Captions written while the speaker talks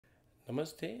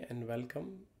Namaste and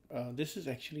welcome. This is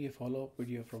actually a follow-up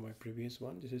video from my previous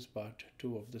one. This is part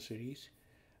 2 of the series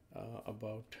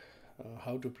about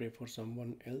how to pray for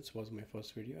someone else was my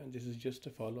first video, and this is just a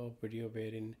follow-up video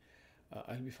wherein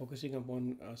I'll be focusing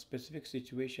upon specific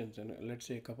situations, and let's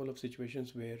say a couple of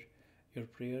situations where your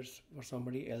prayers for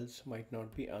somebody else might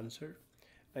not be answered.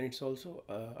 And it's also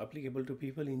applicable to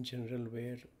people in general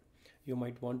where you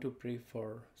might want to pray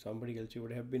for somebody else. You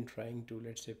would have been trying to,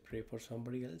 let's say, pray for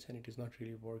somebody else and it is not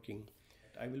really working.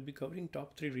 I will be covering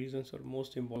top 3 reasons or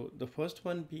most important. The first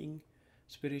one being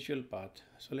spiritual path.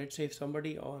 So let's say if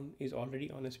somebody is already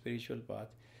on a spiritual path,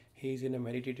 he is in a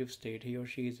meditative state, he or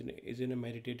she is in a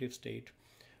meditative state,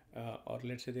 or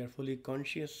let's say they are fully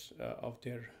conscious of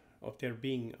their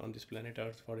being on this planet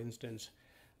Earth, for instance.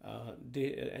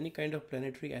 Any kind of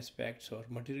planetary aspects or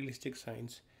materialistic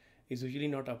signs is usually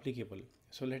not applicable.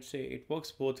 So let's say it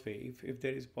works both way. If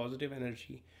there is positive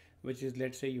energy, which is,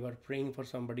 let's say you are praying for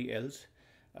somebody else,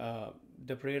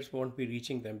 the prayers won't be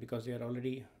reaching them because they are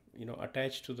already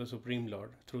attached to the Supreme Lord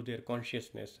through their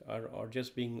consciousness or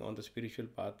just being on the spiritual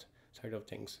path side of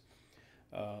things.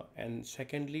 And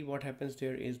secondly, what happens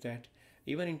there is that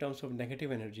even in terms of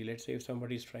negative energy, let's say if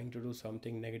somebody is trying to do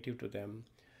something negative to them,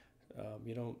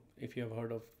 if you have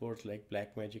heard of words like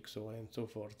black magic, so on and so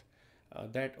forth,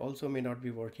 that also may not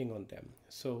be working on them.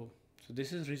 So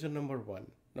this is reason number one.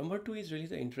 Number two is really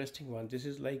the interesting one. This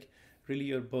is like really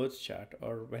your birth chart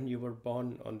or when you were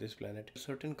born on this planet.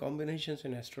 Certain combinations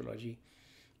in astrology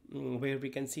where we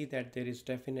can see that there is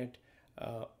definite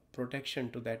protection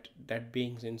to that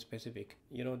beings in specific.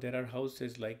 There are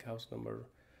houses like house number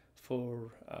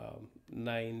 4,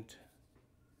 9th,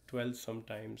 12th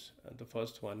sometimes, the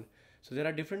first one. So there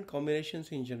are different combinations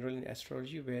in general in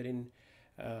astrology wherein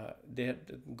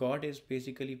God is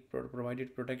basically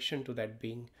provided protection to that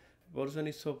being. The person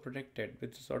is so protected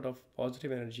with sort of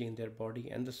positive energy in their body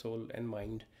and the soul and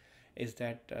mind, is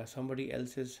that somebody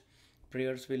else's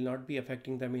prayers will not be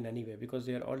affecting them in any way because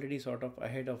they are already sort of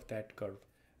ahead of that curve.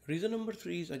 Reason number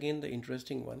 3 is again the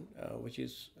interesting one, which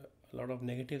is a lot of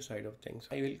negative side of things.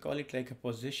 I will call it like a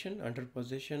possession, under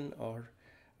possession, or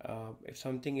if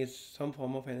some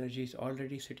form of energy is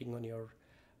already sitting on your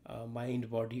mind,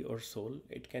 body, or soul.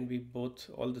 It can be both,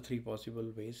 all the 3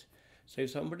 possible ways. So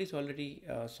if somebody's already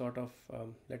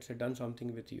let's say done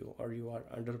something with you, or you are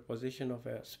under possession of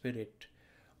a spirit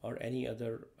or any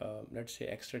other let's say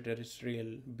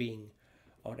extraterrestrial being,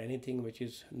 or anything which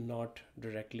is not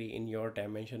directly in your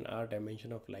dimension, our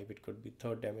dimension of life, it could be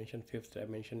 3rd dimension, 5th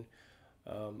dimension,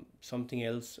 something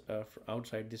else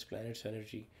outside this planet's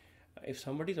energy. If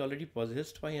somebody is already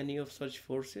possessed by any of such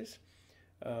forces,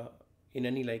 in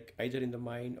any, like either in the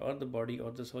mind or the body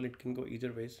or the soul, it can go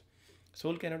either ways.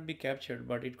 Soul cannot be captured,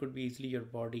 but it could be easily your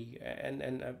body, and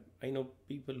I know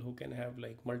people who can have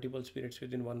like multiple spirits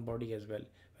within one body as well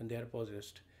when they are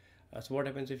possessed. So what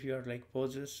happens if you are like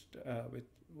possessed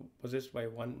by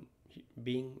one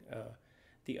being,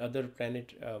 the other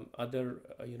planet, other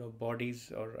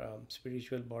bodies or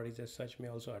spiritual bodies as such may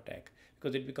also attack,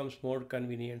 because it becomes more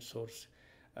convenient source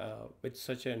with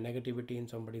such a negativity in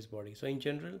somebody's body. So in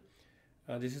general,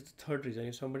 this is the 3rd reason.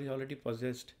 If somebody is already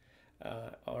possessed,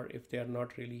 or if they are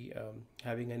not really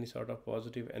having any sort of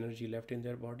positive energy left in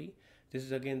their body, this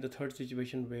is again the 3rd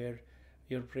situation where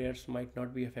your prayers might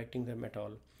not be affecting them at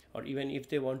all. Or even if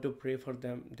they want to pray for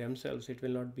themselves, it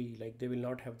will not be like, they will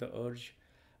not have the urge,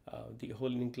 the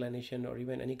whole inclination, or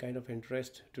even any kind of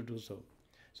interest to do so.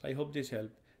 So I hope this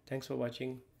helped. Thanks for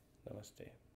watching. Namaste.